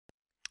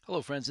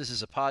Hello friends, this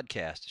is a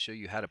podcast to show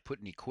you how to put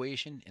an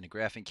equation in a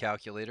graphing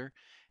calculator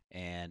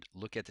and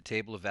look at the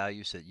table of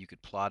values so that you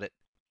could plot it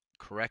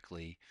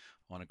correctly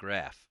on a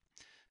graph.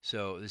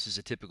 So this is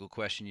a typical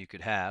question you could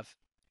have.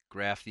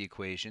 Graph the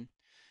equation.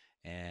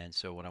 And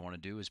so what I want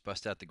to do is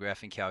bust out the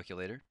graphing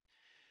calculator.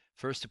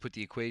 First, to put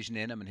the equation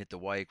in, I'm going to hit the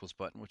y equals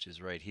button, which is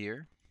right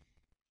here.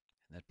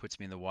 And that puts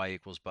me in the y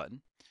equals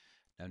button.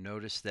 Now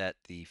notice that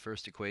the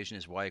first equation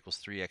is y equals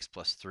 3x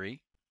plus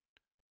 3.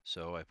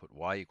 So I put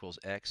y equals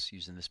x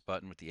using this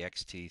button with the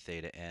xt,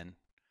 theta, n.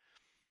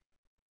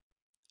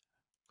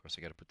 Of course,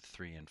 I got to put the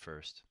 3 in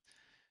first.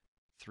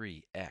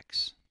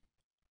 3x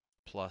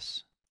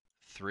plus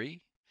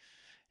 3.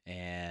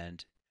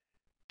 And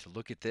to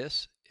look at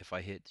this, if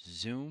I hit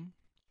zoom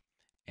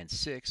and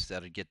 6,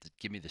 that'll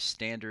give me the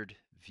standard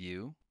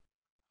view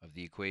of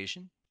the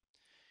equation.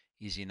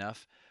 Easy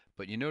enough.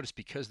 But you notice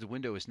because the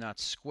window is not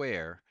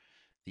square,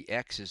 the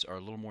x's are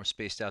a little more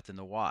spaced out than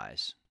the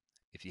y's.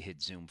 If you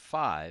hit zoom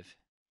 5,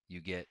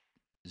 you get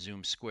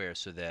zoom square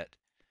so that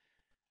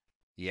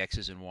the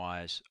x's and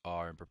y's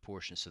are in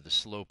proportion, so the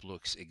slope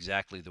looks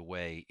exactly the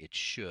way it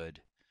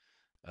should,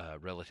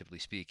 relatively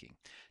speaking.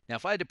 Now,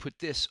 if I had to put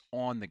this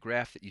on the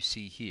graph that you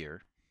see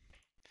here,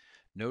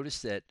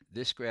 notice that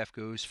this graph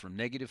goes from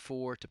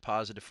 -4 to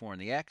 +4 in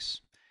the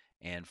x,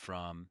 and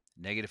from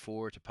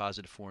 -4 to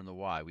 +4 in the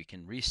y. We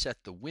can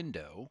reset the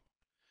window,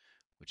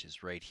 which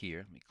is right here.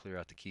 Let me clear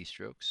out the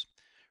keystrokes.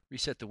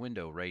 Reset the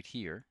window right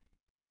here.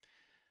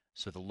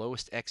 So the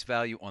lowest x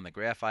value on the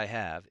graph I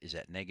have is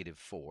at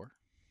 -4.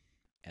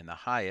 And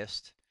the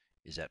highest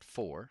is at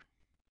 4,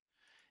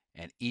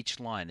 and each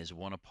line is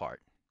 1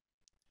 apart.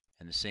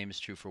 And the same is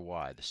true for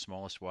y. The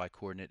smallest y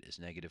coordinate is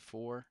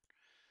 -4,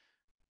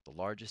 the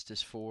largest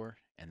is 4,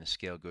 and the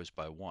scale goes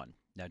by 1.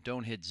 Now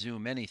don't hit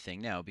zoom anything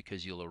now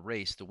because you'll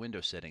erase the window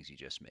settings you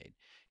just made.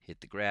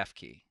 Hit the graph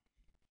key.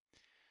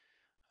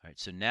 All right,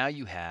 so now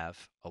you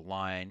have a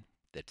line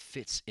that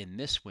fits in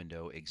this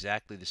window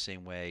exactly the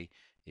same way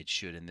it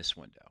should in this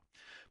window.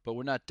 But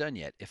we're not done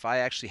yet. If I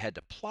actually had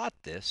to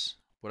plot this,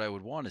 what I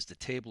would want is the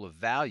table of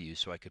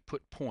values so I could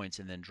put points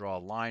and then draw a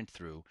line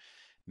through,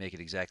 make it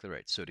exactly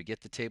right. So to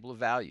get the table of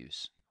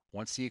values,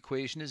 once the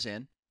equation is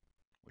in,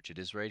 which it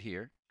is right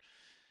here,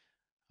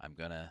 I'm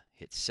going to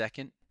hit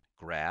second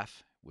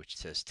graph, which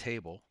says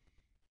table,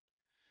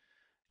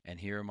 and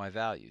here are my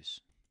values.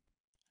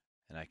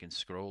 And I can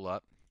scroll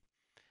up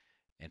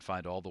and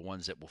find all the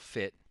ones that will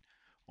fit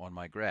on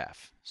my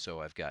graph.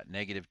 So I've got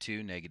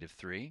 -2,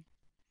 -3,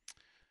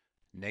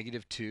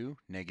 -2,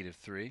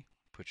 -3,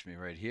 puts me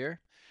right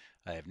here.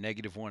 I have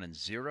 -1 and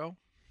 0.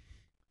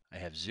 I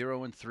have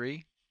 0 and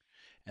 3,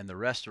 and the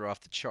rest are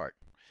off the chart.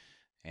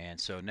 And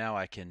so now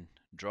I can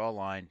draw a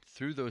line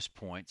through those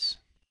points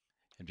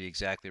and be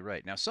exactly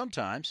right. Now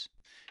sometimes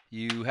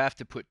you have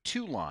to put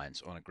 2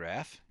 lines on a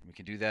graph. We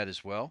can do that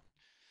as well.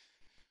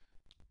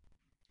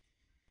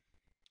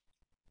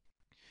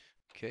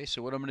 Okay,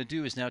 so what I'm going to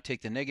do is now take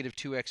the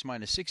 -2x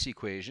minus 6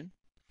 equation.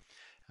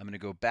 I'm going to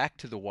go back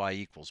to the y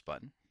equals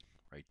button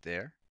right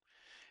there.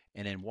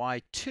 And in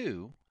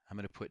y2, I'm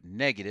going to put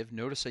negative.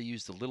 Notice I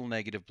used the little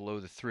negative below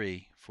the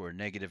 3 for a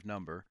negative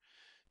number,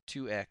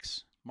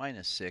 2x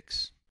minus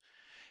 6.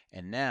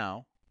 And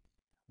now,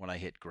 when I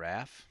hit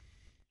graph,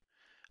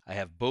 I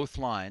have both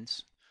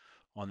lines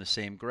on the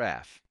same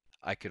graph.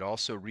 I could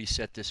also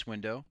reset this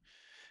window.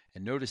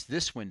 And notice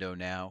this window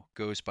now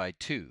goes by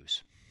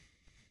 2's.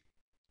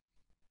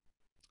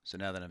 So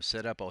now that I'm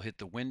set up, I'll hit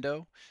the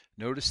window.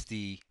 Notice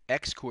the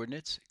x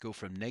coordinates go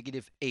from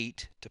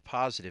 -8 to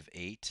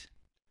 +8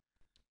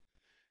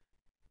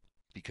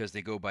 because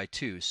they go by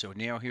 2. So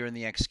now here in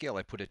the x scale,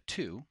 I put a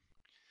 2.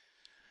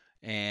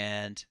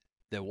 And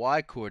the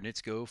y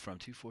coordinates go from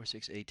 2, 4,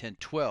 6, 8, 10,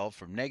 12,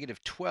 from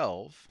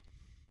 -12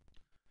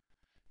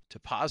 to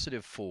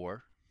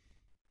 +4.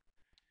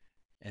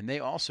 And they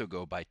also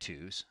go by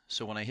 2's.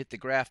 So when I hit the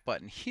graph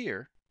button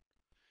here,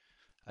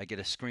 I get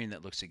a screen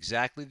that looks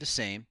exactly the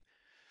same.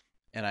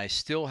 And I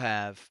still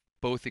have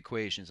both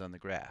equations on the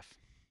graph.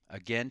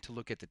 Again, to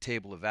look at the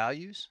table of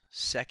values,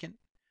 second,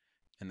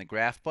 and the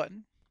graph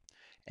button.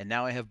 And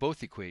now I have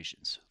both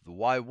equations. The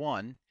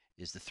y1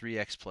 is the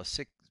 3x plus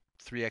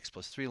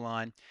 3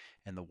 line,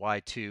 and the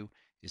y2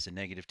 is the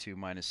 -2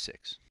 minus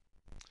 6.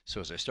 So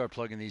as I start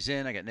plugging these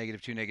in, I got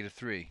 -2,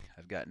 -3.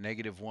 I've got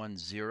 -1,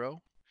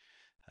 0.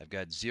 I've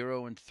got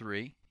 0 and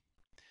 3.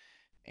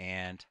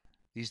 And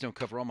these don't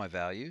cover all my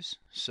values,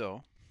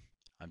 so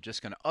I'm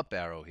just going to up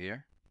arrow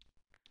here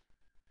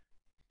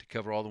to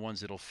cover all the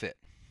ones that'll fit.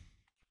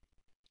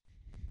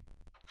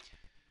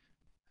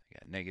 I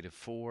got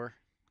 -4,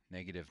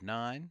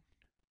 -9,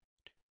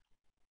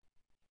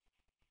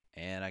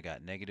 and I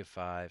got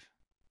 -5,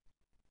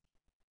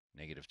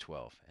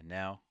 -12. And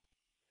now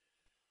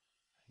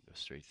I go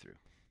straight through.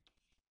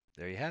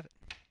 There you have it.